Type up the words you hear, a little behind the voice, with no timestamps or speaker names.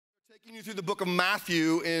Taking you through the book of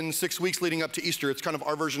Matthew in 6 weeks leading up to Easter. It's kind of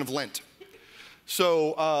our version of Lent.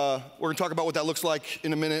 So we're going to talk about what that looks like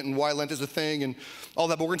in a minute and why Lent is a thing and all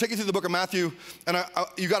that. But we're going to take you through the book of Matthew. And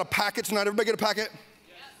you got a packet tonight? Everybody get a packet?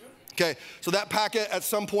 Okay, so that packet, at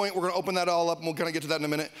some point, we're going to open that all up, and we'll kind of get to that in a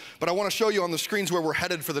minute. But I want to show you on the screens where we're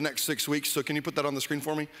headed for the next 6 weeks. So can you put that on the screen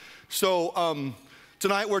for me? So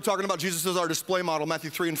tonight, we're talking about Jesus as our display model, Matthew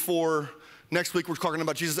 3 and 4. Next week, we're talking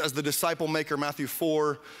about Jesus as the disciple maker, Matthew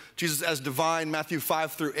 4. Jesus as divine, Matthew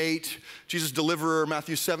 5 through 8. Jesus deliverer,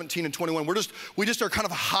 Matthew 17 and 21. We just are kind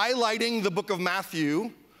of highlighting the book of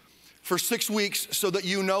Matthew for 6 weeks so that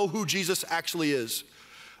you know who Jesus actually is.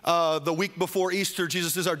 The week before Easter,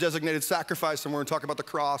 Jesus is our designated sacrifice, and we're going to talk about the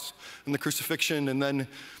cross and the crucifixion. And then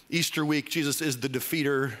Easter week, Jesus is the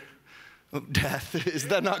defeater of death. Is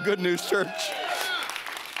that not good news, church?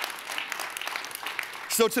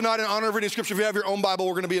 So tonight, in honor of reading scripture, if you have your own Bible,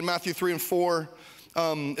 we're going to be in Matthew 3 and 4.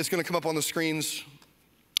 It's going to come up on the screens.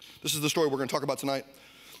 This is the story we're going to talk about tonight.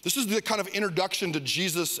 This is the kind of introduction to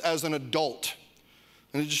Jesus as an adult.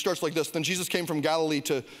 And it just starts like this. Then Jesus came from Galilee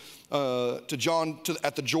to John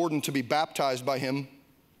at the Jordan to be baptized by him.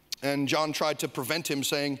 And John tried to prevent him,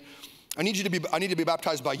 saying, I need to be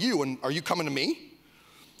baptized by you, and are you coming to me?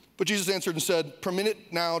 But Jesus answered and said, permit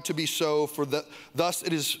it now to be so, for thus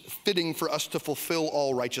it is fitting for us to fulfill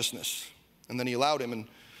all righteousness. And then he allowed him. And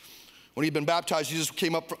when he'd been baptized, Jesus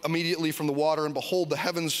came up immediately from the water, and behold, the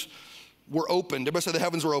heavens were opened. Everybody say the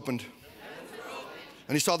heavens were opened.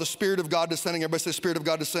 And he saw the Spirit of God descending. Everybody say the Spirit of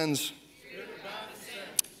God descends.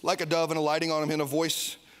 Like a dove, and alighting on him, and a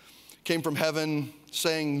voice came from heaven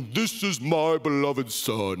saying, this is my beloved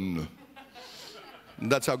Son.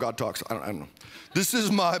 And that's how God talks. I don't know. This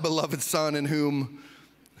is my beloved Son in whom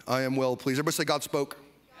I am well pleased. Everybody say God spoke.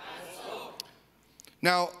 God spoke.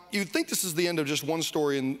 Now, you'd think this is the end of just one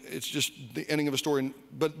story, and it's just the ending of a story.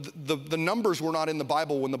 But the numbers were not in the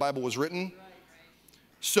Bible when the Bible was written.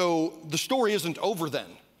 So the story isn't over then.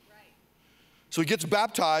 So he gets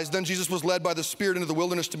baptized. Then Jesus was led by the Spirit into the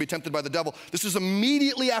wilderness to be tempted by the devil. This is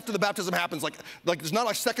immediately after the baptism happens. Like it's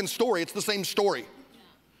not a second story. It's the same story.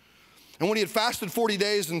 And when he had fasted 40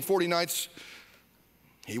 days and 40 nights,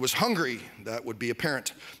 he was hungry. That would be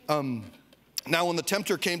apparent. Now when the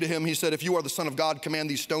tempter came to him, he said, if you are the Son of God, command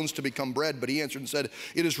these stones to become bread. But he answered and said,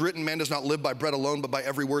 it is written, man does not live by bread alone, but by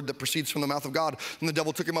every word that proceeds from the mouth of God. And the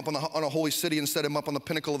devil took him up on a holy city and set him up on the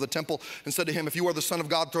pinnacle of the temple and said to him, if you are the Son of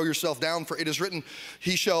God, throw yourself down, for it is written,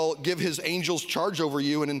 he shall give his angels charge over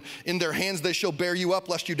you, and in their hands they shall bear you up,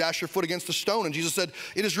 lest you dash your foot against a stone. And Jesus said,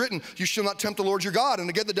 it is written, you shall not tempt the Lord your God.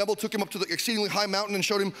 And again the devil took him up to the exceedingly high mountain and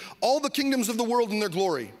showed him all the kingdoms of the world and their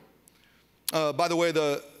glory. By the way,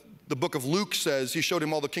 the book of Luke says he showed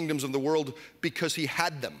him all the kingdoms of the world because he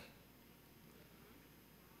had them.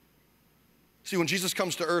 See, when Jesus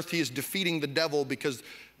comes to earth, he is defeating the devil because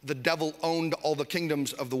the devil owned all the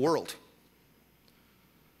kingdoms of the world.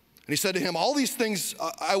 And he said to him, all these things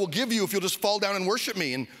I will give you if you'll just fall down and worship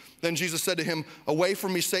me. And then Jesus said to him, away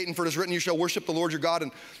from me, Satan, for it is written, you shall worship the Lord your God,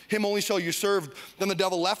 and him only shall you serve. Then the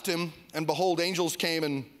devil left him, and behold, angels came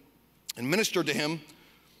and ministered to him.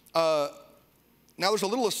 Now there's a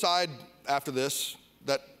little aside after this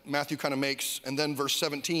that Matthew kind of makes, and then verse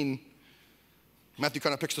 17, Matthew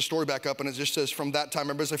kind of picks the story back up, and it just says, from that time,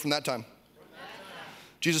 everybody say from that time.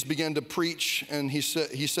 Jesus began to preach, and he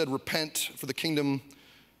said, repent, for the kingdom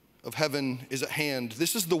of heaven is at hand.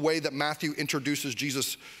 This is the way that Matthew introduces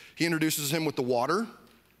Jesus. He introduces him with the water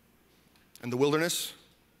and the wilderness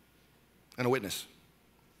and a witness.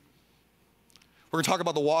 We're going to talk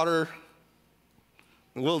about the water,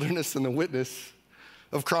 the wilderness, and the witness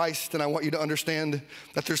of Christ, and I want you to understand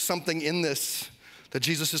that there's something in this that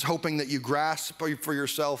Jesus is hoping that you grasp for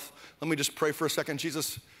yourself. Let me just pray for a second.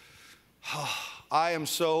 Jesus, I am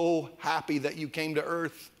so happy that you came to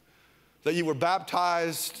earth, that you were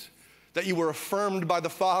baptized, that you were affirmed by the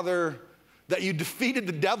Father, that you defeated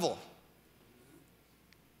the devil.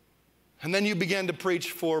 And then you began to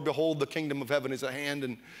preach for, behold, the kingdom of heaven is at hand,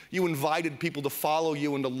 and you invited people to follow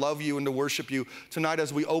you and to love you and to worship you. Tonight,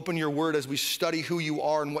 as we open your word, as we study who you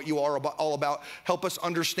are and what you are all about, help us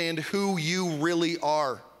understand who you really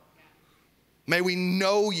are. May we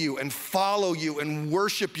know you and follow you and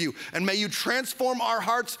worship you, and may you transform our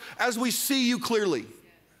hearts as we see you clearly.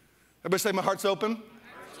 Everybody say, my heart's open.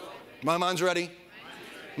 My mind's ready.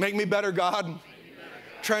 Make me better, God.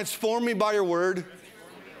 Transform me by your word.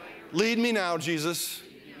 Lead me now, Jesus.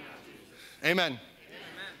 Amen.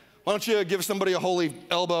 Why don't you give somebody a holy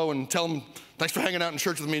elbow and tell them, thanks for hanging out in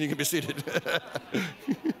church with me, and you can be seated.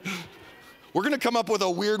 We're going to come up with a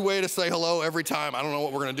weird way to say hello every time. I don't know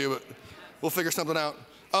what we're going to do, but we'll figure something out.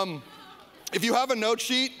 If you have a note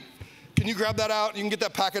sheet, can you grab that out? You can get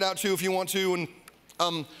that packet out too if you want to.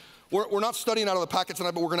 And we're not studying out of the packet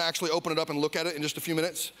tonight, but we're going to actually open it up and look at it in just a few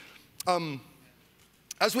minutes.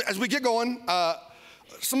 As we get going,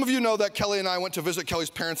 some of you know that Kelly and I went to visit Kelly's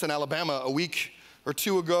parents in Alabama a week or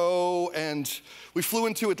two ago, and we flew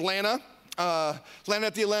into Atlanta. Landed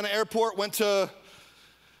at the Atlanta airport, went over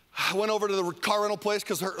to the car rental place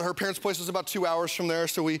because her parents' place is about 2 hours from there.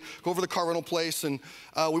 So we go over to the car rental place, and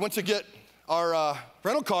we went to get our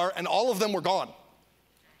rental car, and all of them were gone.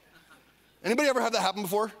 Anybody ever had that happen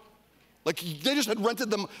before? Like they just had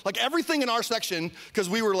rented them, like everything in our section, because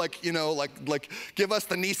we were like, you know, like give us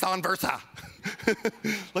the Nissan Versa.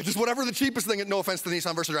 Like just whatever the cheapest thing, no offense to the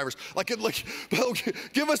Nissan Versa drivers. Like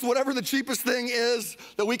give us whatever the cheapest thing is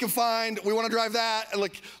that we can find. We want to drive that. And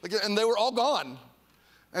and they were all gone.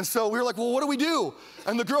 And so we were like, well, what do we do?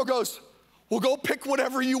 And the girl goes, well, go pick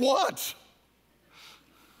whatever you want.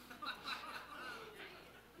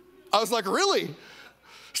 I was like, really?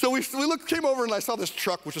 So we came over and I saw this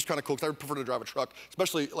truck, which was kind of cool because I prefer to drive a truck,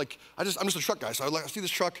 especially like, I'm just a truck guy. So I see this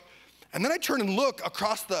truck, and then I turn and look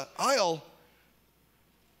across the aisle,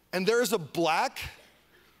 and there's a black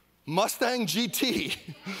Mustang GT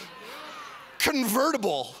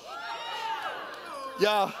convertible.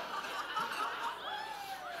 Yeah.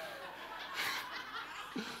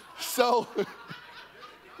 So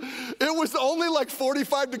it was only like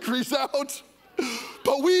 45 degrees out,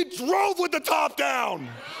 but we drove with the top down.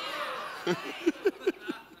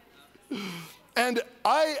 And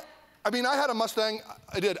I had a Mustang.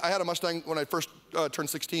 I had a Mustang when I first turned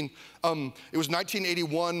 16. It was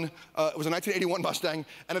 1981. It was a 1981 Mustang.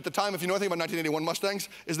 And at the time, if you know anything about 1981 Mustangs,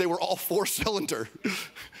 is they were all 4-cylinder,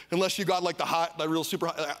 unless you got like the real super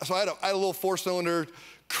hot. So I had a little 4-cylinder,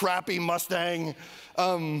 crappy Mustang.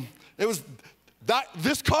 It was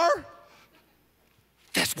this car.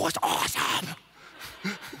 This was awesome.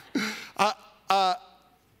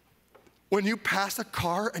 When you pass a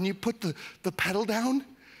car and you put the pedal down,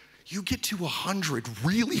 you get to 100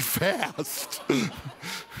 really fast.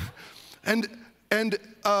 and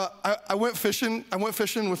I went fishing. I went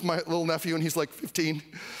fishing with my little nephew, and he's like 15.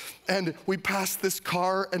 And we passed this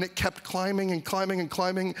car, and it kept climbing and climbing and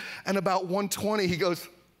climbing. And about 120, he goes,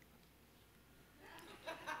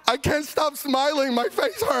 I can't stop smiling. My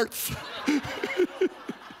face hurts.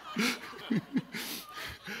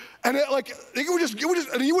 And it would just,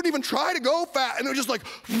 and you wouldn't even try to go fast, and it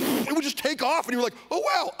would just take off, and you were like, oh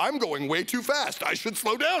wow, I'm going way too fast. I should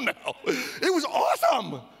slow down now. It was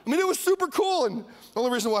awesome. I mean, it was super cool, and the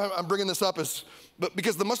only reason why I'm bringing this up is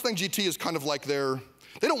because the Mustang GT is kind of like they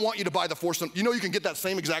don't want you to buy the 4-cylinder. You know, you can get that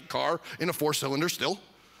same exact car in a 4-cylinder still.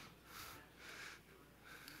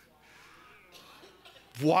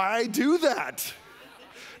 Why do that?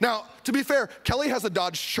 Now, to be fair, Kelly has a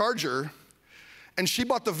Dodge Charger, and she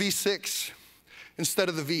bought the V6 instead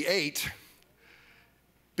of the V8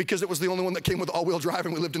 because it was the only one that came with all-wheel drive,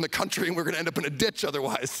 and we lived in the country, and we were gonna end up in a ditch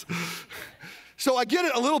otherwise. So I get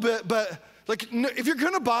it a little bit, but like, if you're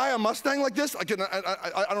gonna buy a Mustang like this, I don't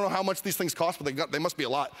know how much these things cost, but they must be a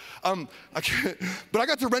lot. But I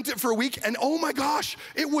got to rent it for a week, and oh my gosh,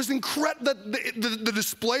 it was incredible. The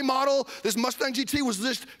display model, this Mustang GT was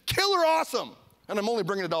just killer awesome. And I'm only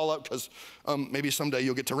bringing it all up because maybe someday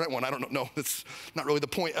you'll get to rent one. I don't know. That's not really the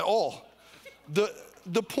point at all.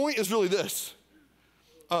 The point is really this.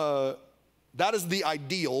 That is the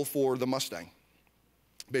ideal for the Mustang,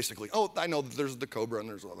 basically. Oh, I know that there's the Cobra and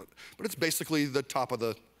there's all that, but it's basically the top of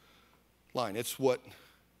the line. It's what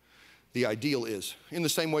the ideal is. In the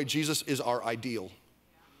same way, Jesus is our ideal.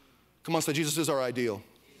 Come on, say, Jesus is our ideal.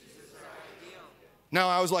 Jesus is our ideal. Now,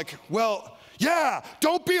 I was like, well, yeah,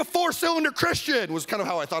 don't be a 4-cylinder Christian, was kind of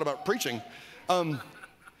how I thought about preaching. And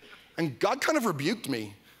God kind of rebuked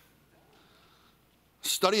me.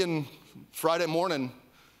 Studying Friday morning,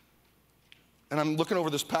 and I'm looking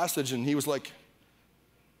over this passage, and he was like,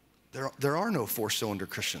 there are no 4-cylinder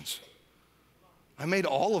Christians. I made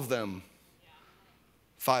all of them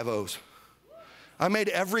 5.0s. I made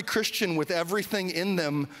every Christian with everything in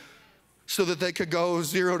them so that they could go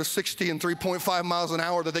 0 to 60 in 3.5 miles an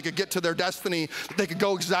hour, that they could get to their destiny, that they could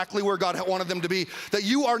go exactly where God wanted them to be. That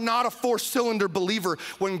you are not a 4-cylinder believer.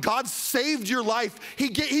 When God saved your life,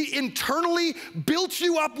 he internally built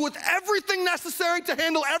you up with everything necessary to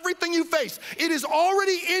handle everything you face. It is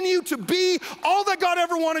already in you to be all that God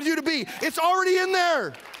ever wanted you to be. It's already in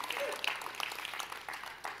there.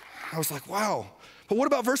 I was like, wow. But what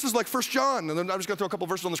about verses like 1 John? And then I'm just gonna throw a couple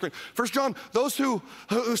verses on the screen. 1 John, those who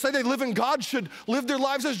say they live in God should live their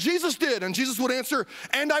lives as Jesus did. And Jesus would answer,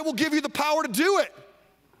 and I will give you the power to do it.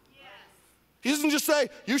 Yes. He doesn't just say,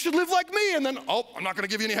 you should live like me, and then, oh, I'm not gonna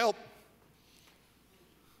give you any help.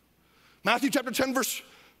 Matthew chapter 10, verse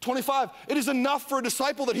 25, it is enough for a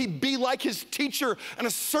disciple that he be like his teacher and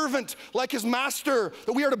a servant like his master,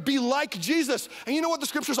 that we are to be like Jesus. And you know what the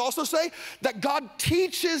scriptures also say? That God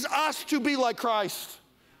teaches us to be like Christ.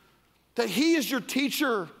 That he is your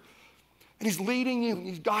teacher, and he's leading you, and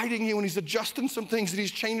he's guiding you, and he's adjusting some things, and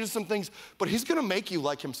he's changing some things, but he's gonna make you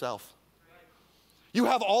like himself. You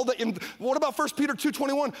have all what about 1 Peter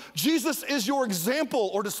 2:21? Jesus is your example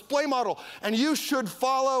or display model, and you should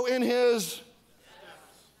follow in his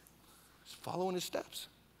following his steps.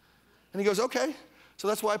 And he goes, okay, so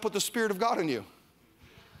that's why I put the Spirit of God in you.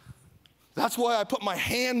 That's why I put my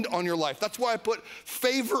hand on your life. That's why I put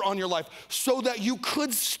favor on your life, so that you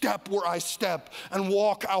could step where I step and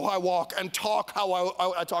walk how I walk and talk how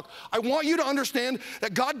I talk. I want you to understand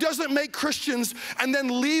that God doesn't make Christians and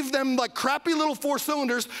then leave them like crappy little four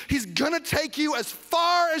cylinders. He's gonna take you as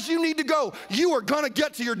far as you need to go. You are gonna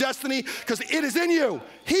get to your destiny because it is in you.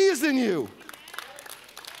 He is in you.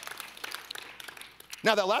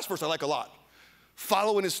 Now that last verse I like a lot.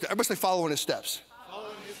 Following his steps. Everybody say following his steps.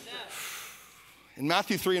 Following his steps. In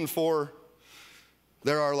Matthew 3 and 4,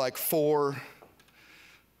 there are like 4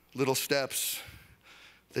 little steps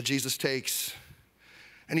that Jesus takes.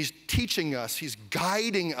 And he's teaching us, he's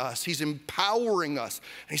guiding us, he's empowering us.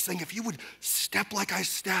 And he's saying, if you would step like I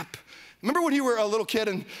step. Remember when you were a little kid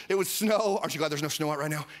and it would snow? Aren't you glad there's no snow out right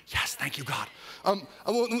now? Yes, thank you, God.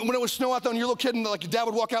 When it would snow out there and you're a little kid and like your dad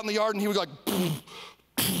would walk out in the yard and he would go like,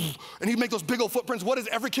 and he'd make those big old footprints. What does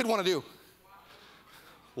every kid want to do?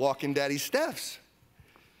 Walk in daddy's steps.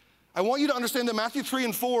 I want you to understand that Matthew 3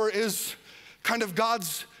 and 4 is kind of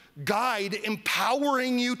God's guide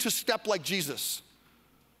empowering you to step like Jesus.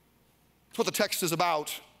 That's what the text is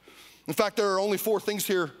about. In fact, there are only 4 things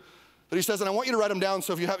here that he says, and I want you to write them down.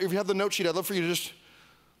 So if you have the note sheet, I'd love for you to just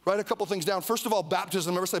write a couple things down. First of all,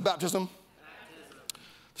 baptism. Ever say baptism?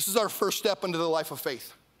 This is our first step into the life of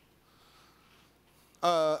faith.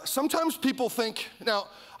 Sometimes people think, now,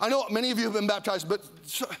 I know many of you have been baptized, but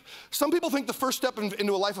some people think the first step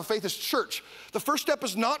into a life of faith is church. The first step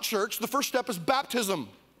is not church. The first step is baptism.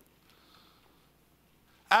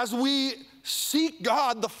 As we seek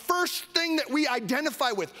God, the first thing that we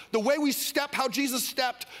identify with, the way we step how Jesus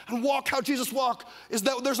stepped and walk how Jesus walked, is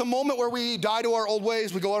that there's a moment where we die to our old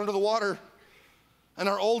ways, we go out into the water, and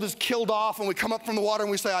our old is killed off, and we come up from the water and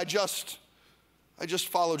we say, I just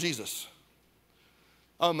follow Jesus.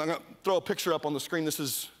 I'm gonna throw a picture up on the screen. This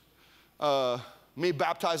is me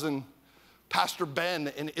baptizing Pastor Ben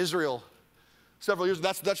in Israel several years.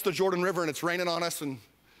 That's the Jordan River, and it's raining on us, and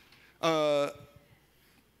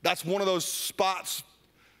that's one of those spots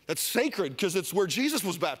that's sacred because it's where Jesus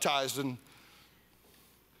was baptized. And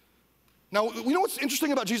now, you know what's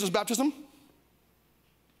interesting about Jesus' baptism?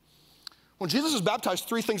 When Jesus was baptized,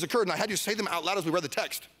 3 things occurred, and I had you say them out loud as we read the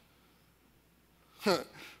text.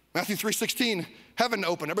 Matthew 3:16, heaven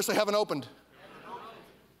opened. Everybody say heaven opened. Heaven opened.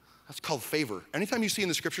 That's called favor. Anytime you see in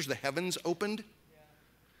the scriptures the heavens opened,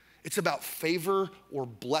 it's about favor or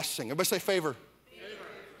blessing. Everybody say favor. Favor.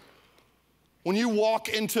 When you walk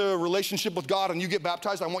into a relationship with God and you get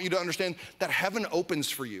baptized, I want you to understand that heaven opens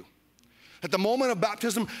for you. At the moment of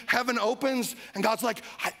baptism, heaven opens and God's like,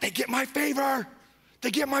 they get my favor.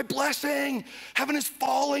 They get my blessing. Heaven is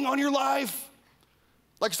falling on your life.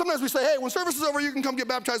 Like sometimes we say, hey, when service is over, you can come get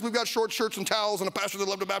baptized. We've got short shirts and towels and a pastor that'd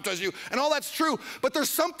love to baptize you. And all that's true, but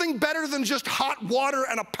there's something better than just hot water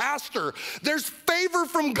and a pastor. There's favor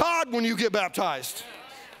from God when you get baptized.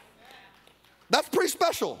 That's pretty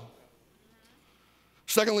special.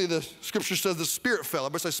 Secondly, the scripture says the Spirit fell.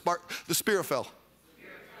 Everybody say the Spirit fell.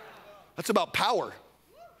 That's about power.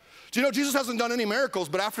 Do you know Jesus hasn't done any miracles,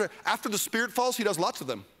 but after the Spirit falls, he does lots of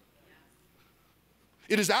them.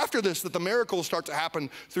 It is after this that the miracles start to happen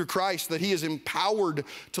through Christ, that he is empowered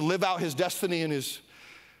to live out his destiny and his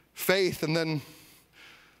faith. And then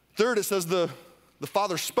third, it says the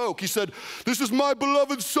Father spoke. He said, this is my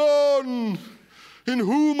beloved Son, in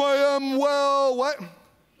whom I am well. What?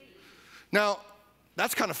 Now,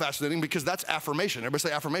 that's kind of fascinating because that's affirmation. Everybody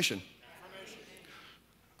say affirmation.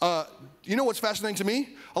 You know what's fascinating to me?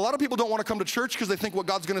 A lot of people don't want to come to church because they think what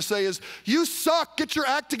God's going to say is, you suck, get your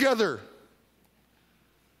act together.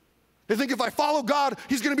 They think if I follow God,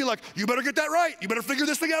 he's gonna be like, you better get that right. You better figure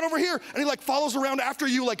this thing out over here. And he like follows around after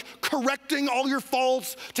you, like correcting all your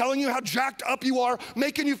faults, telling you how jacked up you are,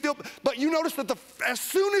 making you feel, but you notice that as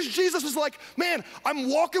soon as Jesus is like, man, I'm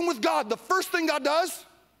walking with God, the first thing God does,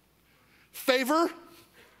 favor,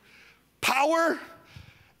 power,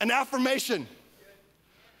 and affirmation.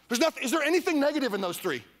 Is there anything negative in those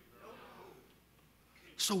 3?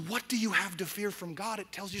 So what do you have to fear from God?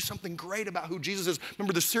 It tells you something great about who Jesus is.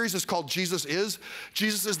 Remember, the series is called Jesus Is.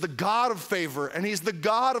 Jesus is the God of favor, and he's the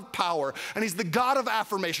God of power, and he's the God of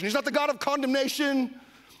affirmation. He's not the God of condemnation.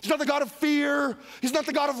 He's not the God of fear. He's not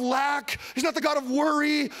the God of lack. He's not the God of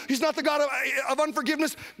worry. He's not the God of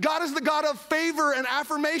unforgiveness. God is the God of favor and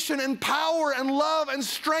affirmation and power and love and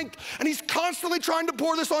strength, and he's constantly trying to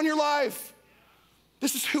pour this on your life.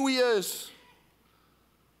 This is who he is.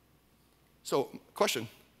 So, question,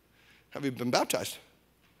 have you been baptized?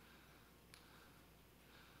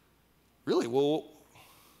 Really? Well,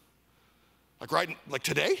 like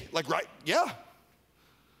today? Yeah.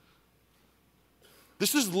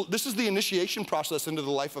 This is the initiation process into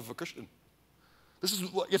the life of a Christian.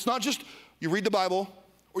 It's not just you read the Bible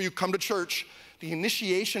or you come to church. The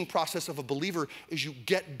initiation process of a believer is you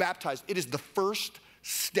get baptized. It is the first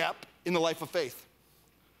step in the life of faith.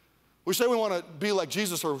 We say we want to be like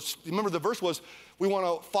Jesus, or remember the verse was, we want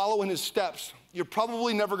to follow in his steps. You're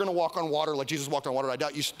probably never going to walk on water like Jesus walked on water. I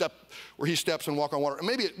doubt you step where he steps and walk on water. And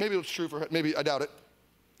maybe it's true maybe I doubt it.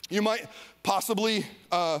 You might possibly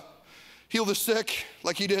heal the sick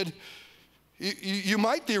like he did. You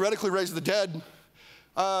might theoretically raise the dead.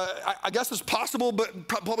 I guess it's possible, but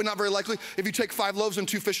probably not very likely. If you take 5 loaves and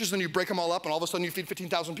 2 fishes and you break them all up and all of a sudden you feed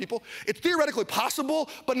 15,000 people, it's theoretically possible,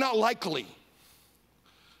 but not likely.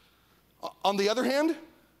 On the other hand,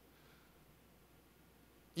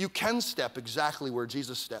 you can step exactly where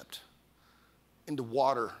Jesus stepped, into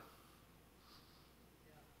water,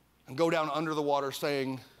 and go down under the water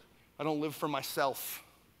saying, I don't live for myself.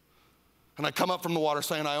 And I come up from the water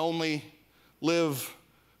saying, I only live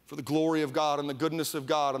for the glory of God and the goodness of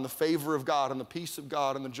God and the favor of God and the peace of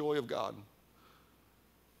God and the joy of God. And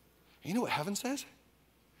you know what heaven says?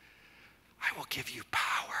 I will give you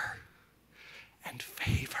power and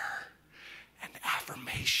favor and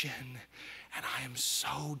affirmation, and I am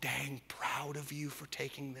so dang proud of you for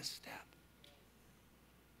taking this step.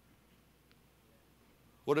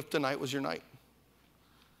 What if tonight was your night?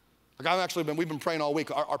 We've been praying all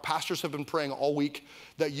week. Our pastors have been praying all week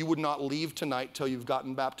that you would not leave tonight till you've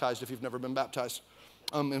gotten baptized if you've never been baptized.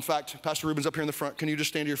 In fact, Pastor Ruben's up here in the front. Can you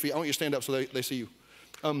just stand to your feet? I want you to stand up so they see you.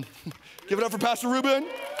 Give it up for Pastor Ruben.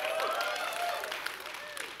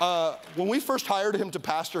 When we first hired him to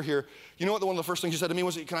pastor here, you know what one of the first things he said to me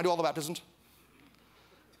was, can I do all the baptisms?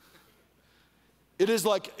 That's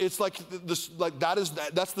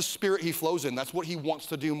the spirit he flows in. That's what he wants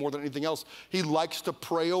to do more than anything else. He likes to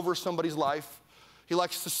pray over somebody's life. He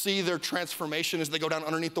likes to see their transformation as they go down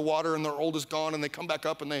underneath the water and their old is gone and they come back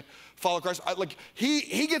up and they follow Christ.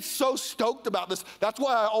 He gets so stoked about this. That's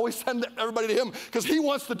why I always send everybody to him, because he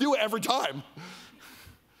wants to do it every time.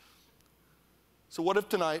 So what if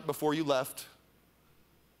tonight, before you left,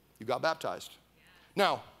 you got baptized?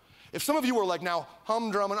 Now, if some of you were like now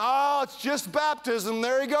humdrumming, oh, it's just baptism,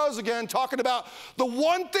 there he goes again, talking about the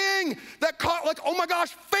one thing that caught, like, oh my gosh,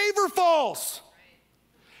 favor falls.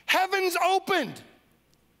 Heaven's opened.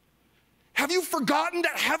 Have you forgotten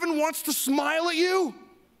that heaven wants to smile at you?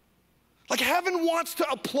 Like heaven wants to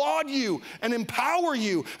applaud you and empower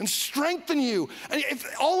you and strengthen you. And if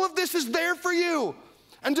all of this is there for you,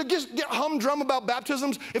 and to get humdrum about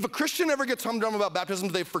baptisms, if a Christian ever gets humdrum about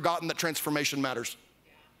baptisms, they've forgotten that transformation matters.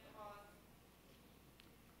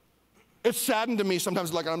 It's saddened to me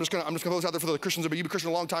sometimes, like I'm just gonna throw this out there for the Christians, but you've been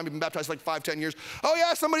Christian a long time, you've been baptized like 5-10 years. Oh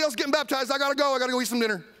yeah, somebody else getting baptized, I gotta go eat some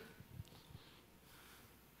dinner.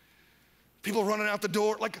 People running out the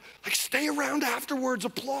door, like stay around afterwards,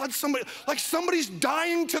 applaud somebody, like somebody's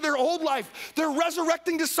dying to their old life. They're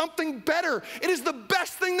resurrecting to something better. It is the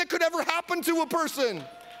best thing that could ever happen to a person.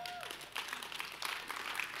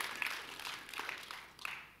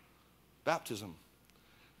 Baptism,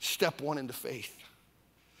 step 1 into faith.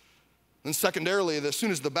 And secondarily, as soon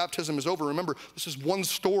as the baptism is over, remember, this is one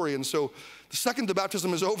story, and so the second the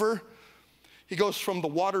baptism is over, he goes from the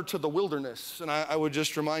water to the wilderness. And I would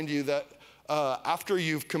just remind you that after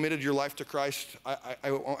you've committed your life to Christ,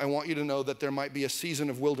 I want you to know that there might be a season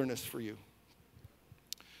of wilderness for you.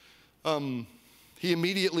 He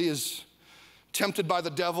immediately is tempted by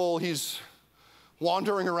the devil. He's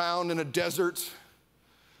wandering around in a desert.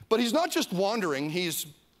 But he's not just wandering, he's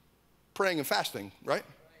praying and fasting, right?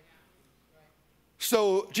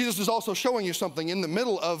 So Jesus is also showing you something in the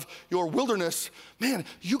middle of your wilderness. Man,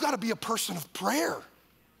 you got to be a person of prayer.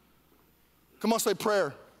 Come on, say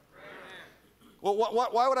prayer. Well,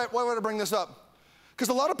 why would I bring this up? Because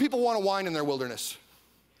a lot of people want to whine in their wilderness.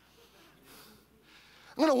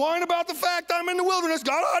 I'm going to whine about the fact I'm in the wilderness.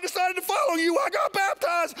 God, I decided to follow you. I got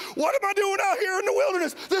baptized. What am I doing out here in the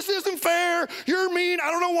wilderness? This isn't fair. You're mean.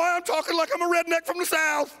 I don't know why I'm talking like I'm a redneck from the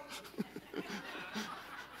South.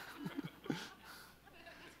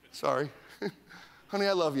 Sorry. Honey,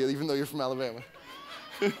 I love you, even though you're from Alabama.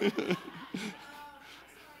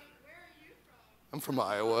 I'm from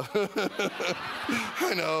Iowa.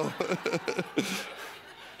 I know.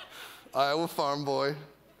 Iowa farm boy.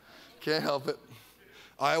 Can't help it.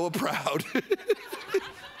 Iowa proud.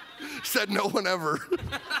 Said no one ever.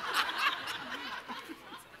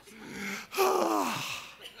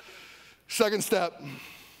 Second step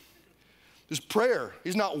is prayer.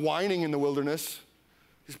 He's not whining in the wilderness.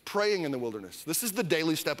 He's praying in the wilderness. This is the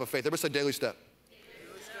daily step of faith. Everybody say daily step.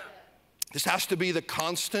 This has to be the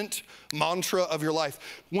constant mantra of your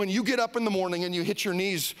life. When you get up in the morning and you hit your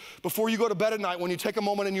knees, before you go to bed at night, when you take a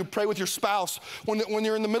moment and you pray with your spouse, when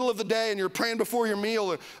you're in the middle of the day and you're praying before your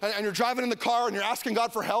meal, and you're driving in the car and you're asking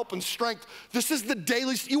God for help and strength, this is the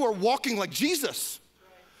daily, you are walking like Jesus.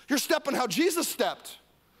 You're stepping how Jesus stepped.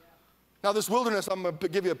 Now this wilderness, I'm gonna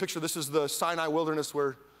give you a picture. This is the Sinai wilderness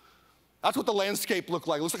where, that's what the landscape looked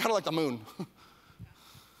like. It looks kind of like the moon.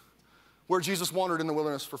 Where Jesus wandered in the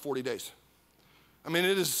wilderness for 40 days. I mean,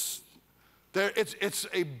 it's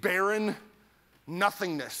a barren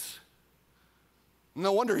nothingness.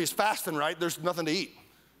 No wonder he's fasting, right? There's nothing to eat.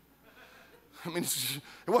 I mean,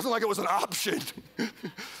 it wasn't like it was an option.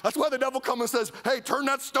 That's why the devil comes and says, hey, turn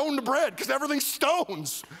that stone to bread, because everything's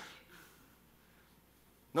stones.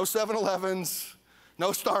 No 7-Elevens,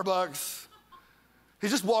 no Starbucks. He's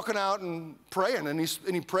just walking out and praying, and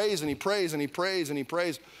he prays and he prays and he prays and he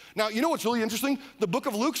prays. Now, you know what's really interesting? The book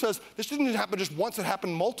of Luke says this didn't happen just once, it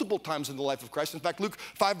happened multiple times in the life of Christ. In fact, Luke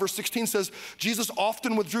 5 verse 16 says, Jesus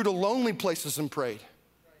often withdrew to lonely places and prayed.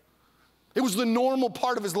 It was the normal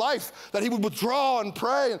part of his life that he would withdraw and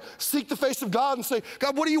pray and seek the face of God and say,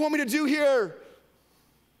 God, what do you want me to do here?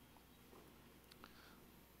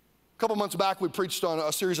 A couple months back, we preached on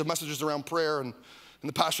a series of messages around prayer, and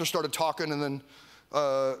the pastor started talking, and then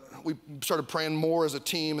we started praying more as a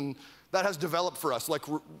team, and that has developed for us. Like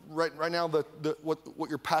right now, what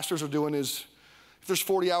your pastors are doing is, if there's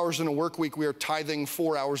 40 hours in a work week, we are tithing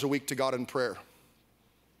 4 hours a week to God in prayer.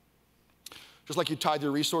 Just like you tithe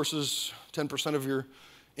your resources, 10% of your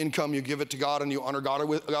income, you give it to God and you honor God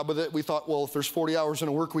with it. We thought, well, if there's 40 hours in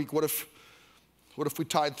a work week, what if we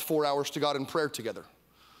tithe 4 hours to God in prayer together?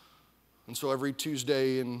 And so every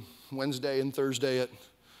Tuesday and Wednesday and Thursday at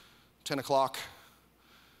 10 o'clock,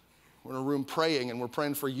 we're in a room praying, and we're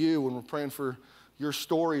praying for you, and we're praying for your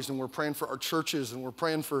stories, and we're praying for our churches, and we're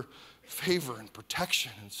praying for favor and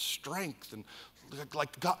protection and strength. And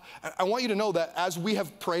like God, I want you to know that as we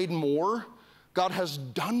have prayed more, God has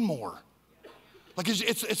done more. Like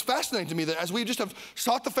it's fascinating to me that as we just have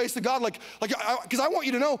sought the face of God, because I want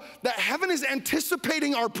you to know that heaven is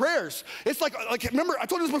anticipating our prayers. It's like remember, I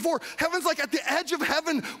told you this before, heaven's like at the edge of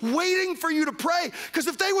heaven waiting for you to pray. Because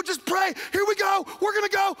if they would just pray, here we go, we're gonna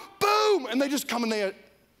go, boom, and they just come and they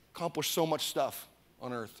accomplish so much stuff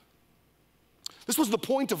on earth. This was the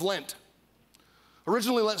point of Lent.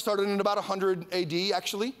 Originally, Lent started in about 100 AD,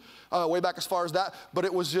 actually, way back as far as that, but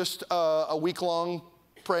it was just a week-long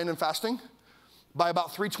praying and fasting. By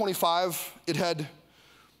about 325, it had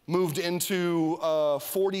moved into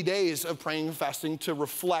 40 days of praying and fasting to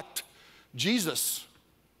reflect Jesus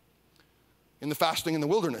in the fasting in the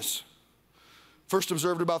wilderness. First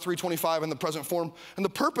observed about 325 in the present form. And the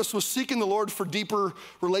purpose was seeking the Lord for deeper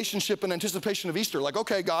relationship and anticipation of Easter. Like,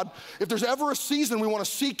 okay, God, if there's ever a season we want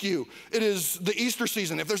to seek you, it is the Easter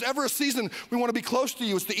season. If there's ever a season we want to be close to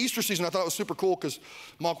you, it's the Easter season. I thought it was super cool because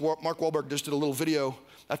Mark Wahlberg just did a little video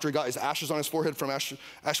after he got his ashes on his forehead from Ash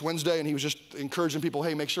Wednesday, and he was just encouraging people,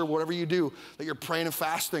 hey, make sure whatever you do, that you're praying and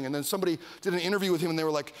fasting. And then somebody did an interview with him, and they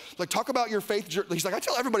were like talk about your faith. He's like, I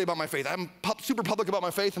tell everybody about my faith. I'm super public about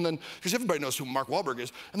my faith, and then, because everybody knows who Mark Wahlberg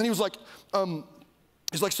is. And then he was like,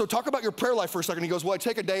 so talk about your prayer life for a second. He goes, well, I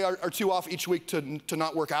take a day or two off each week to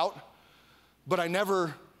not work out, but I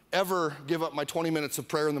never, ever give up my 20 minutes of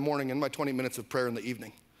prayer in the morning and my 20 minutes of prayer in the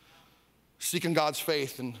evening. Seeking God's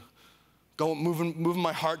faith and moving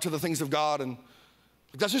my heart to the things of God. And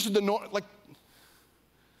that's just I was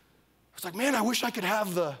like, man, I wish I could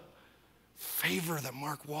have the favor that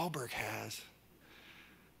Mark Wahlberg has.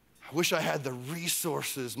 I wish I had the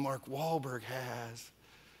resources Mark Wahlberg has.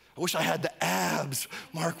 I wish I had the abs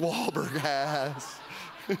Mark Wahlberg has.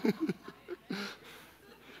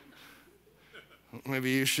 Maybe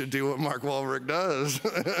you should do what Mark Wahlberg does.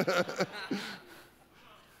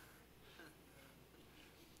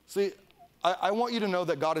 See, I want you to know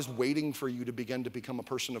that God is waiting for you to begin to become a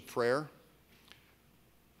person of prayer,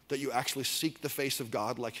 that you actually seek the face of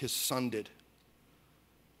God like his son did.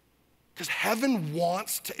 Because heaven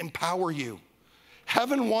wants to empower you.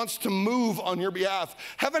 Heaven wants to move on your behalf.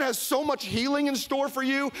 Heaven has so much healing in store for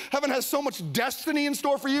you. Heaven has so much destiny in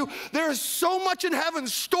store for you. There is so much in heaven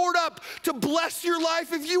stored up to bless your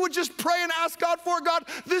life if you would just pray and ask God for it. God,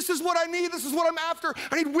 this is what I need. This is what I'm after.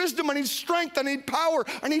 I need wisdom. I need strength. I need power.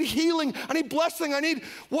 I need healing. I need blessing. I need,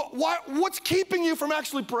 what's keeping you from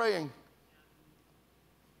actually praying?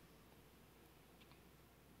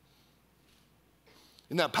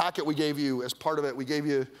 In that packet we gave you, as part of it, we gave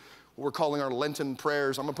you what we're calling our Lenten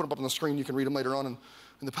prayers. I'm gonna put them up on the screen. You can read them later on in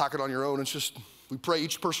the packet on your own. It's just, we pray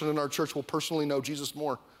each person in our church will personally know Jesus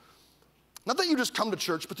more. Not that you just come to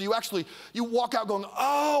church, but that you actually, you walk out going,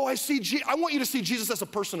 oh, I want you to see Jesus as a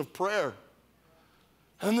person of prayer.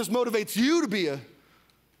 And this motivates you to be a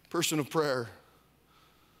person of prayer.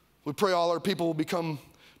 We pray all our people will become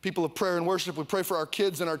people of prayer and worship. We pray for our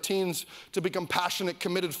kids and our teens to become passionate,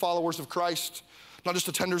 committed followers of Christ, not just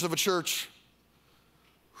attenders of a church.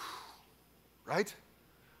 Right?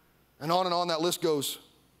 And on that list goes.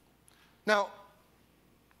 Now,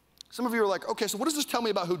 some of you are like, okay, so what does this tell me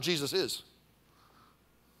about who Jesus is?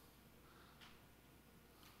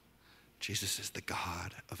 Jesus is the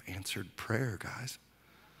God of answered prayer, guys.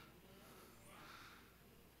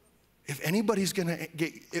 If anybody's gonna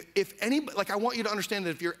get, I want you to understand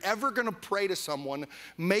that if you're ever gonna pray to someone,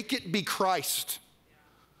 make it be Christ,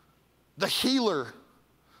 the healer,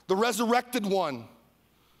 the resurrected one.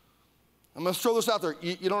 I'm gonna throw this out there.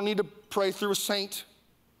 You don't need to pray through a saint.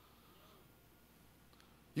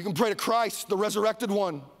 You can pray to Christ, the resurrected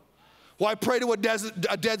one. Why pray to a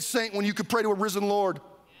dead saint when you could pray to a risen Lord?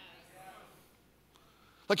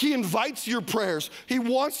 Like, he invites your prayers. He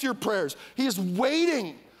wants your prayers. He is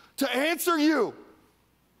waiting to answer you.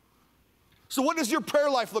 So what does your prayer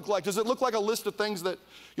life look like? Does it look like a list of things that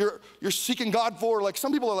you're seeking God for? Like,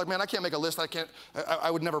 some people are like, man, I can't make a list.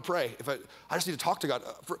 I would never pray. I just need to talk to God.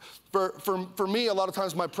 For me, a lot of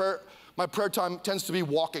times my prayer time tends to be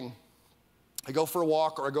walking. I go for a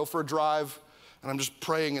walk or I go for a drive, and I'm just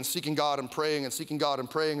praying and seeking God and praying and seeking God and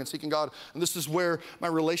praying and seeking God. And this is where my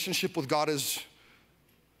relationship with God is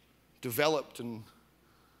developed and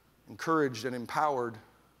encouraged and empowered.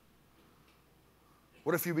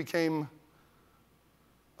 What if you became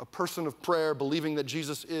a person of prayer, believing that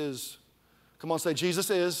Jesus is, come on, say, Jesus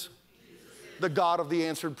is the God of the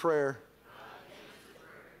answered prayer.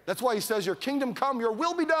 That's why he says, your kingdom come, your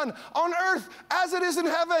will be done on earth as it is in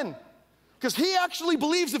heaven. Because he actually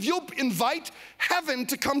believes if you'll invite heaven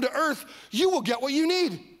to come to earth, you will get what you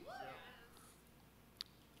need.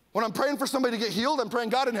 When I'm praying for somebody to get healed, I'm praying,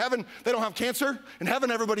 God, in heaven, they don't have cancer. In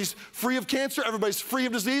heaven, everybody's free of cancer. Everybody's free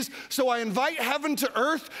of disease. So I invite heaven to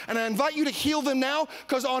earth, and I invite you to heal them now,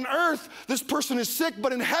 because on earth, this person is sick,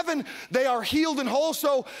 but in heaven, they are healed and whole.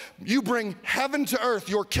 So you bring heaven to earth.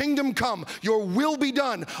 Your kingdom come. Your will be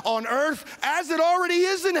done on earth as it already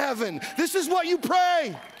is in heaven. This is what you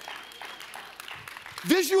pray.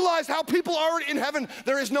 Visualize how people are in heaven.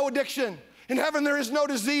 There is no addiction. In heaven, there is no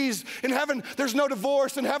disease. In heaven, there's no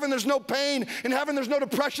divorce. In heaven, there's no pain. In heaven, there's no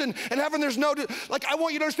depression. In heaven, there's no, I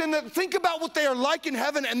want you to understand that. Think about what they are like in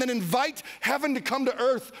heaven and then invite heaven to come to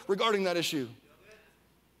earth regarding that issue.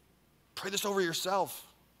 Pray this over yourself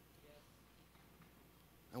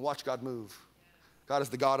and watch God move. God is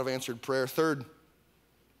the God of answered prayer. Third,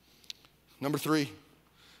 number three,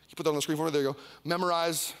 you put that on the screen for me, there you go.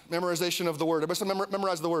 Memorization of the word. Everybody say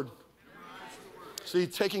memorize the word. See,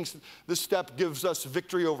 taking this step gives us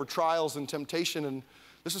victory over trials and temptation, and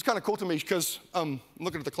this is kind of cool to me because I'm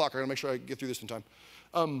looking at the clock. I gotta make sure I get through this in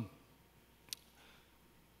time.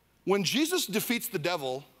 When Jesus defeats the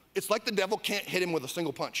devil, it's like the devil can't hit him with a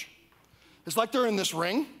single punch. It's like they're in this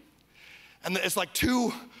ring, and it's like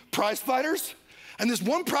two prize fighters, and this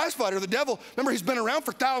one prize fighter, the devil, remember, he's been around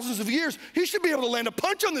for thousands of years. He should be able to land a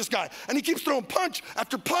punch on this guy, and he keeps throwing punch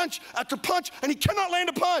after punch after punch, and he cannot land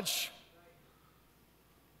a punch.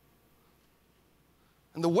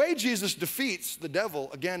 And the way Jesus defeats the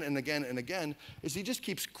devil again and again and again is he just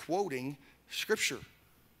keeps quoting scripture.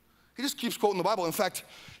 He just keeps quoting the Bible. In fact,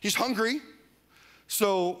 he's hungry,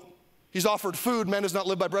 so he's offered food. Man does not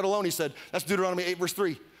live by bread alone, he said. That's Deuteronomy 8, verse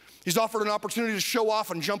 3. He's offered an opportunity to show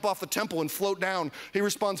off and jump off the temple and float down. He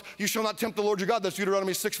responds, you shall not tempt the Lord your God. That's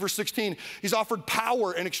Deuteronomy 6, verse 16. He's offered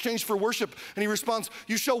power in exchange for worship, and he responds,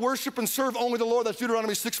 you shall worship and serve only the Lord. That's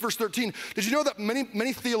Deuteronomy 6, verse 13. Did you know that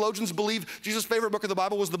many theologians believe Jesus' favorite book of the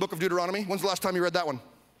Bible was the book of Deuteronomy? When's the last time you read that one?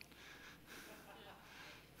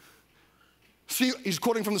 See, he's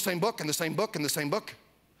quoting from the same book and the same book and the same book.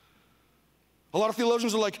 A lot of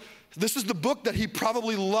theologians are like, this is the book that he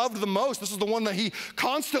probably loved the most. This is the one that he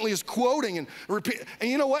constantly is quoting and repeat. And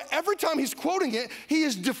you know what? Every time he's quoting it, he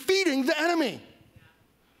is defeating the enemy.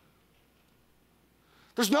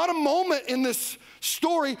 There's not a moment in this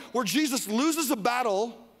story where Jesus loses a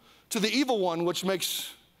battle to the evil one, which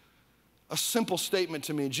makes a simple statement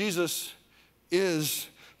to me. Jesus is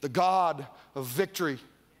the God of victory.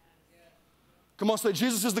 Come on, say,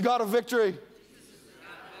 Jesus is the God of victory.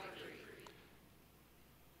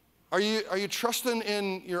 Are you trusting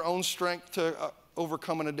in your own strength to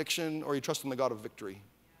overcome an addiction, or are you trusting the God of victory?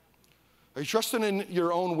 Are you trusting in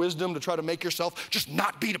your own wisdom to try to make yourself just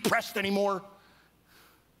not be depressed anymore?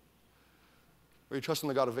 Or are you trusting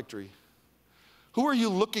the God of victory? Who are you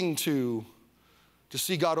looking to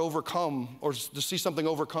see God overcome, or to see something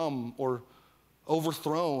overcome or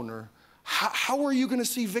overthrown? Or how are you going to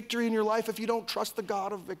see victory in your life if you don't trust the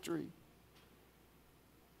God of victory?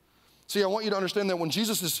 See, I want you to understand that when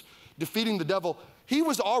Jesus is defeating the devil, he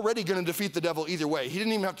was already going to defeat the devil either way. He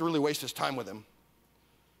didn't even have to really waste his time with him.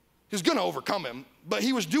 He was going to overcome him, but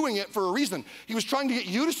he was doing it for a reason. He was trying to get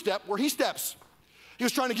you to step where he steps. He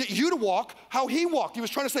was trying to get you to walk how he walked. He was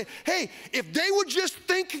trying to say, hey, if they would just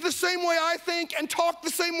think the same way I think and talk the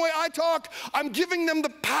same way I talk, I'm giving them the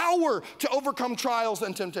power to overcome trials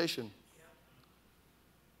and temptation.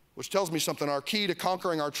 Which tells me something. Our key to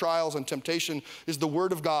conquering our trials and temptation is the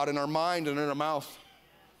word of God in our mind and in our mouth.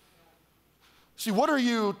 See, what are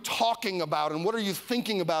you talking about and what are you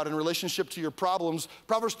thinking about in relationship to your problems?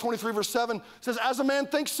 Proverbs 23 verse 7 says, as a man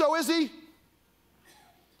thinks, so is he.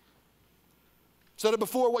 Said it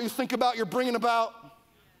before, what you think about, you're bringing about.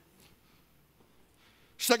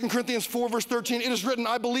 2 Corinthians 4 verse 13, it is written,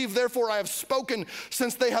 I believe, therefore I have spoken.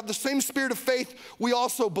 Since they have the same spirit of faith, we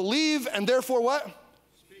also believe, and therefore what?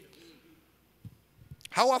 Speak.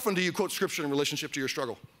 How often do you quote scripture in relationship to your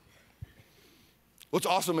struggle? What's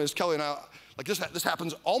awesome is Kelly and I, like this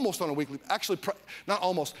happens almost on a weekly, actually not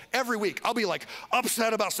almost, every week. I'll be like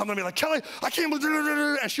upset about something, I'll be like, Kelly, I can't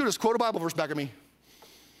believe, and she would just quote a Bible verse back at me.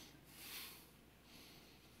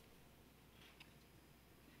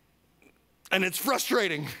 And it's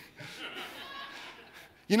frustrating.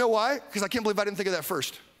 You know why? Because I can't believe I didn't think of that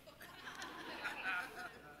first.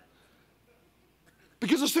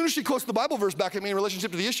 Because as soon as she quotes the Bible verse back at me in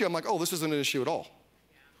relationship to the issue, I'm like, oh, this isn't an issue at all.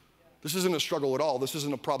 This isn't a struggle at all. This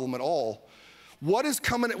isn't a problem at all. What is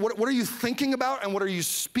coming, what are you thinking about and what are you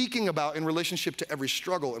speaking about in relationship to every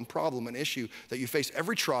struggle and problem and issue that you face?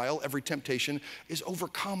 Every trial, every temptation is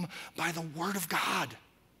overcome by the word of God.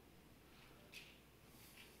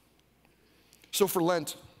 So for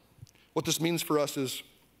Lent, what this means for us is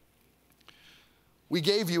we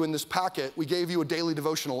gave you in this packet, we gave you a daily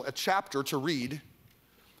devotional, a chapter to read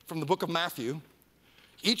from the book of Matthew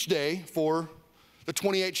each day for the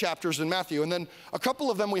 28 chapters in Matthew. And then a couple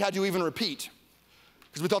of them we had you even repeat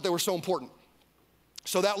because we thought they were so important.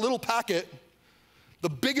 So that little packet, the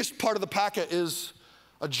biggest part of the packet is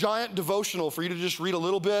a giant devotional for you to just read a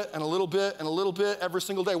little bit and a little bit and a little bit every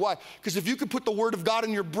single day. Why? Because if you could put the word of God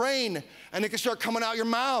in your brain and it can start coming out your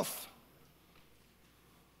mouth,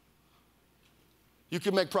 you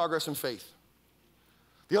can make progress in faith.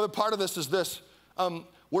 The other part of this is this.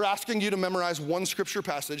 We're asking you to memorize one scripture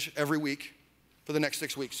passage every week for the next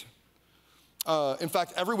 6 weeks. In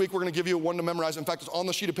fact, every week we're going to give you one to memorize. In fact, it's on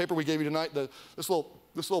the sheet of paper we gave you tonight, this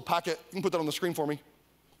little packet. You can put that on the screen for me.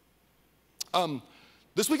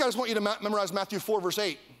 This week I just want you to memorize Matthew 4 verse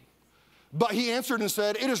 8. But he answered and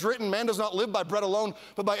said, it is written, man does not live by bread alone,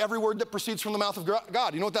 but by every word that proceeds from the mouth of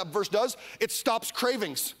God. You know what that verse does? It stops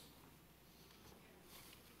cravings.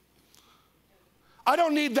 I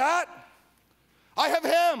don't need that. I have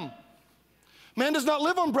him. Man does not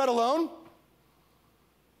live on bread alone.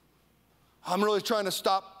 I'm really trying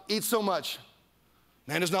to eat so much.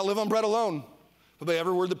 Man does not live on bread alone, but by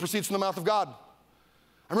every word that proceeds from the mouth of God.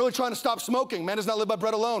 I'm really trying to stop smoking. Man does not live by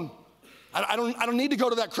bread alone. I don't need to go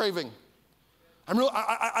to that craving.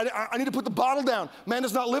 I need to put the bottle down. Man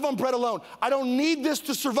does not live on bread alone. I don't need this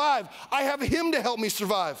to survive. I have him to help me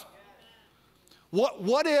survive.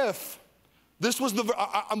 What if this was we're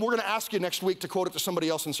going to ask you next week to quote it to somebody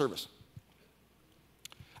else in service.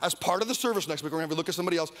 As part of the service next week, we're going to have to look at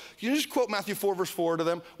somebody else. Can you just quote Matthew 4 verse 4 to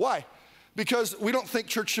them? Why? Because we don't think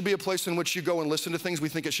church should be a place in which you go and listen to things. We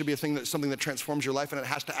think it should be something that transforms your life, and it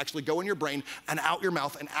has to actually go in your brain and out your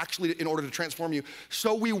mouth and actually in order to transform you.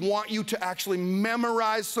 So we want you to actually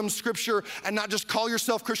memorize some scripture and not just call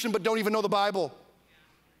yourself Christian but don't even know the Bible.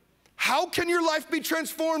 How can your life be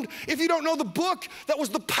transformed if you don't know the book that was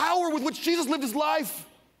the power with which Jesus lived his life?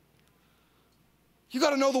 You got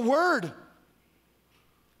to know the word.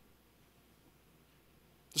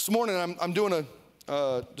 This morning I'm doing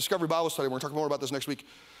a Discovery Bible study. We're going to talk more about this next week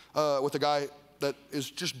with a guy that is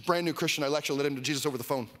just brand new Christian. I actually led him to Jesus over the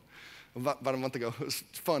phone. about a month ago. It was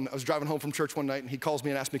fun. I was driving home from church one night, and he calls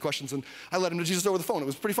me and asks me questions, and I led him to Jesus over the phone. It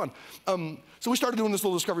was pretty fun. So we started doing this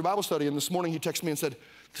little Discovery Bible study, and this morning he texted me and said,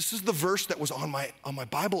 this is the verse that was on my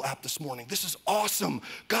Bible app this morning. This is awesome.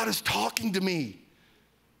 God is talking to me.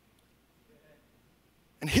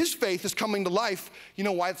 And his faith is coming to life. You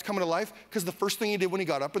know why it's coming to life? Because the first thing he did when he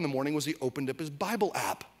got up in the morning was he opened up his Bible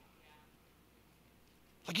app.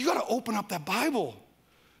 Like, you got to open up that Bible.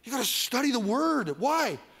 You got to study the Word.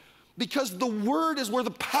 Why? Because the Word is where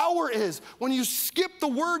the power is. When you skip the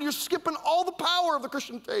Word, you're skipping all the power of the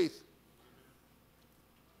Christian faith.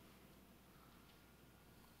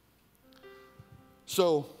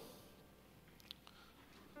 So,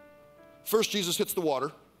 first Jesus hits the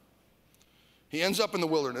water. He ends up in the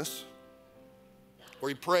wilderness where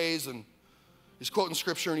he prays and he's quoting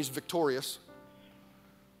scripture and he's victorious.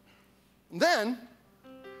 And then,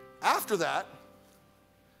 after that,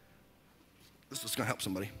 this is going to help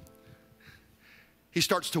somebody. He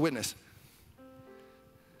starts to witness.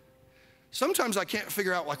 Sometimes I can't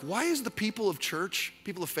figure out, like, why is the people of church,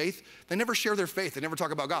 people of faith, they never share their faith. They never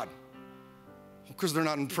talk about God. Because they're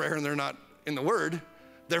not in prayer and they're not in the Word.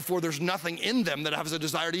 Therefore, there's nothing in them that has a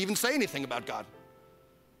desire to even say anything about God.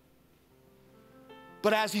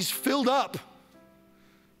 But as he's filled up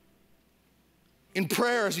in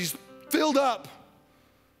prayer, as he's filled up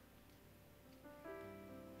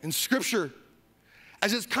in scripture,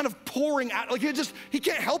 as it's kind of pouring out, like he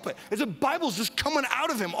can't help it. As the Bible's just coming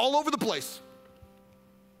out of him all over the place.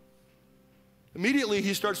 Immediately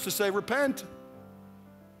he starts to say, repent,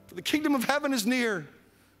 for the kingdom of heaven is near.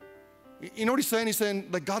 You know what he's saying? He's saying,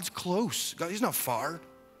 like, God's close. God, he's not far.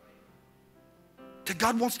 That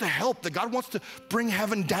God wants to help. That God wants to bring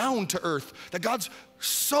heaven down to earth. That God's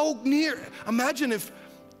so near. Imagine if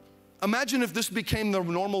this became the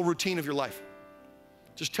normal routine of your life.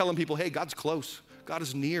 Just telling people, hey, God's close. God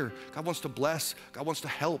is near. God wants to bless. God wants to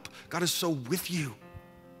help. God is so with you.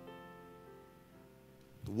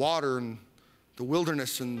 The water and the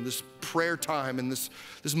wilderness and this prayer time and this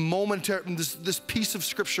momentary, this piece of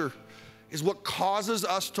scripture is what causes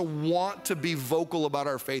us to want to be vocal about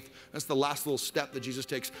our faith. That's the last little step that Jesus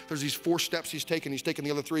takes. There's these 4 steps he's taken. He's taken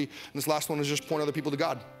the other 3, and this last one is just point other people to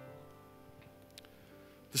God.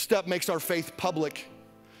 The step makes our faith public.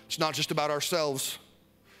 It's not just about ourselves.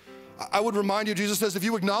 I would remind you, Jesus says, if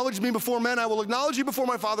you acknowledge me before men, I will acknowledge you before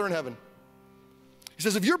my Father in heaven. He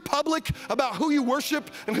says, if you're public about who you worship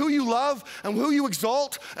and who you love and who you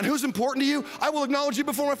exalt and who's important to you, I will acknowledge you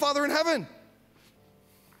before my Father in heaven.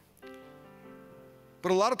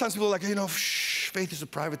 But a lot of times people are like, faith is a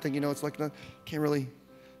private thing. It's like, can't really.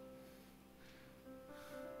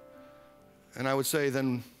 And I would say,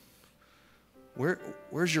 then,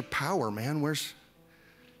 where's your power, man?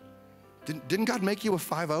 Didn't God make you a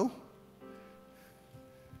 5-0?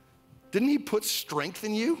 Didn't he put strength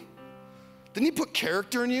in you? Didn't he put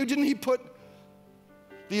character in you? Didn't he put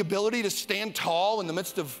the ability to stand tall in the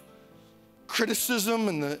midst of criticism,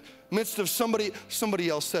 in the midst of somebody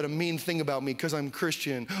else said a mean thing about me because I'm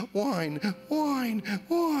Christian? Whine.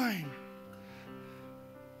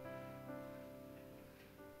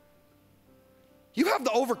 You have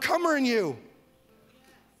the overcomer in you.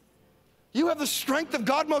 You have the strength of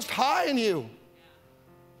God Most High in you.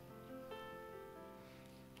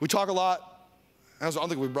 We talk a lot. I don't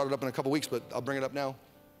think we brought it up in a couple weeks, but I'll bring it up now.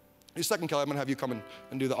 In a second, Kelly, I'm going to have you come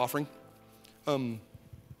and do the offering.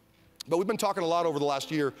 But we've been talking a lot over the last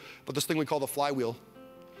year about this thing we call the flywheel.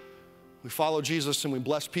 We follow Jesus and we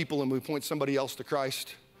bless people and we point somebody else to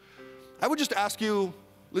Christ. I would just ask you,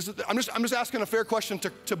 listen, I'm just asking a fair question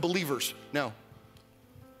to believers now.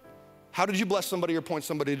 How did you bless somebody or point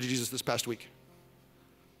somebody to Jesus this past week?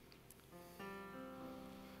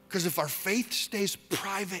 Because if our faith stays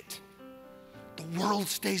private, the world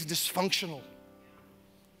stays dysfunctional.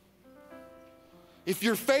 If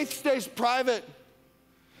your faith stays private,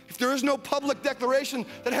 if there is no public declaration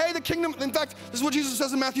that, hey, the kingdom, in fact, this is what Jesus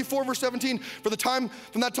says in Matthew 4, verse 17. From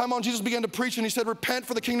that time on, Jesus began to preach and he said, repent,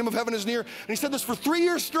 for the kingdom of heaven is near. And he said this for 3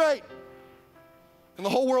 years straight. And the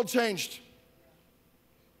whole world changed.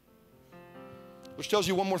 Which tells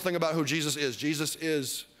you one more thing about who Jesus is. Jesus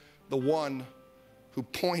is the one who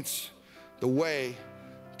points the way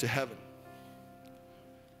to heaven.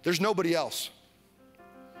 There's nobody else.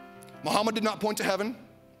 Muhammad did not point to heaven.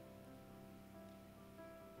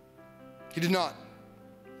 He did not.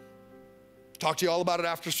 Talk to you all about it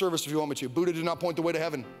after service if you want me to. Buddha did not point the way to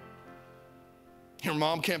heaven. Your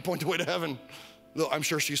mom can't point the way to heaven, though I'm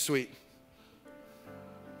sure she's sweet.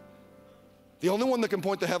 The only one that can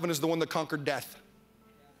point to heaven is the one that conquered death.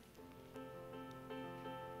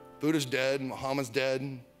 Buddha's dead, Muhammad's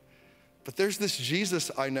dead. But there's this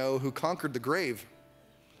Jesus I know who conquered the grave,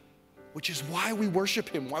 which is why we worship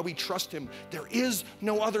him, why we trust him. There is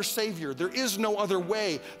no other Savior. There is no other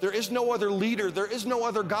way. There is no other leader. There is no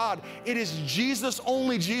other God. It is Jesus,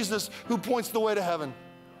 only Jesus, who points the way to heaven.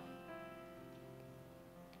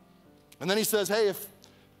 And then he says, hey, if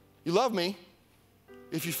you love me,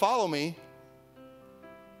 if you follow me,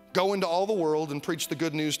 go into all the world and preach the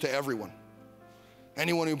good news to everyone.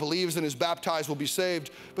 Anyone who believes and is baptized will be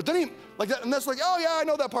saved. But then he, like that, and that's like, oh yeah, I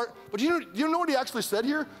know that part. But you know what he actually said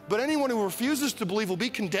here? But anyone who refuses to believe will be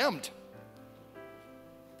condemned.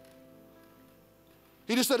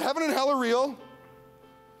 He just said, heaven and hell are real.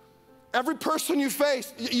 Every person you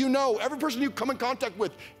face, you know, every person you come in contact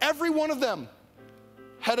with, every one of them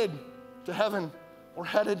headed to heaven or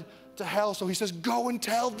headed to hell. So he says, go and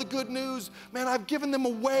tell the good news. Man, I've given them a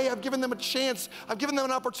way. I've given them a chance. I've given them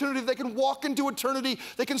an opportunity. They can walk into eternity.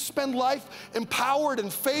 They can spend life empowered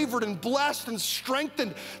and favored and blessed and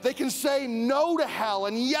strengthened. They can say no to hell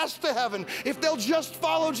and yes to heaven if they'll just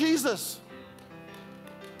follow Jesus.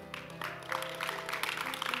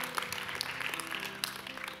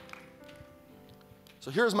 So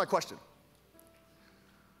here's my question.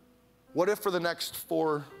 What if for the next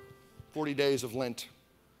 40 days of Lent,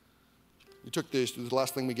 you took this the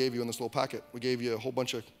last thing we gave you in this little packet. We gave you a whole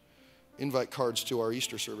bunch of invite cards to our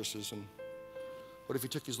Easter services. And what if you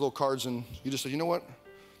took these little cards and you just said, you know what?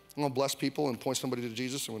 I'm gonna bless people and point somebody to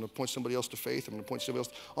Jesus. I'm gonna point somebody else to faith. I'm gonna point somebody else.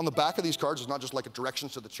 On the back of these cards is not just like a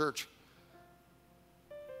directions to the church.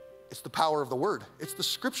 It's the power of the word. It's the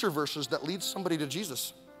scripture verses that lead somebody to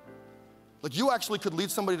Jesus. Like you actually could lead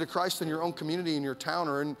somebody to Christ in your own community, in your town,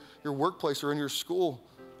 or in your workplace, or in your school.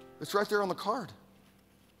 It's right there on the card.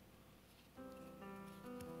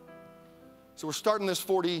 So we're starting this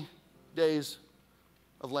 40 days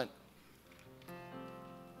of Lent.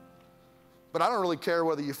 But I don't really care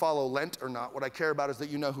whether you follow Lent or not. What I care about is that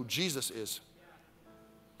you know who Jesus is.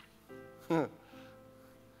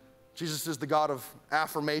 Jesus is the God of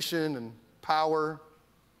affirmation and power.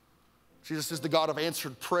 Jesus is the God of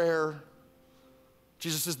answered prayer.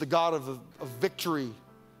 Jesus is the God of victory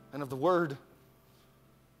and of the word.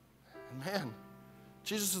 And man,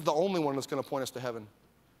 Jesus is the only one that's going to point us to heaven.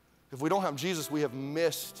 If we don't have Jesus, we have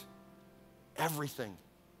missed everything.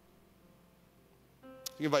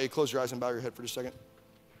 I invite you to close your eyes and bow your head for just a second.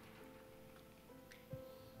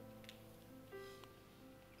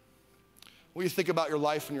 When you think about your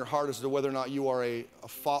life and your heart as to whether or not you are a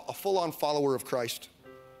full-on follower of Christ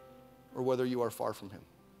or whether you are far from him.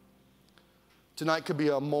 Tonight could be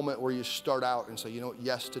a moment where you start out and say, you know what,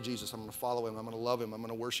 yes to Jesus. I'm going to follow him. I'm going to love him. I'm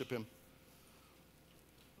going to worship him.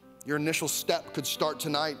 Your initial step could start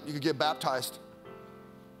tonight. You could get baptized.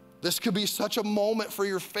 This could be such a moment for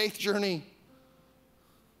your faith journey.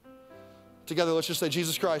 Together, let's just say,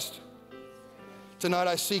 Jesus Christ, tonight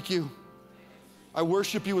I seek you. I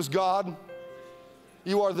worship you as God.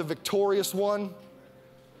 You are the victorious one.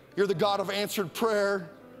 You're the God of answered prayer.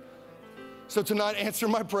 So tonight, answer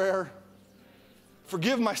my prayer.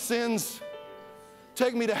 Forgive my sins.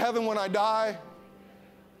 Take me to heaven when I die.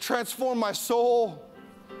 Transform my soul.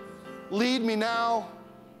 Lead me now.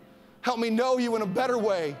 Help me know you in a better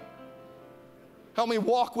way. Help me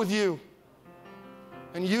walk with you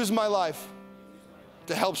and use my life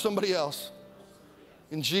to help somebody else.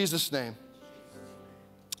 In Jesus' name,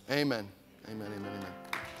 amen. Amen, amen, amen.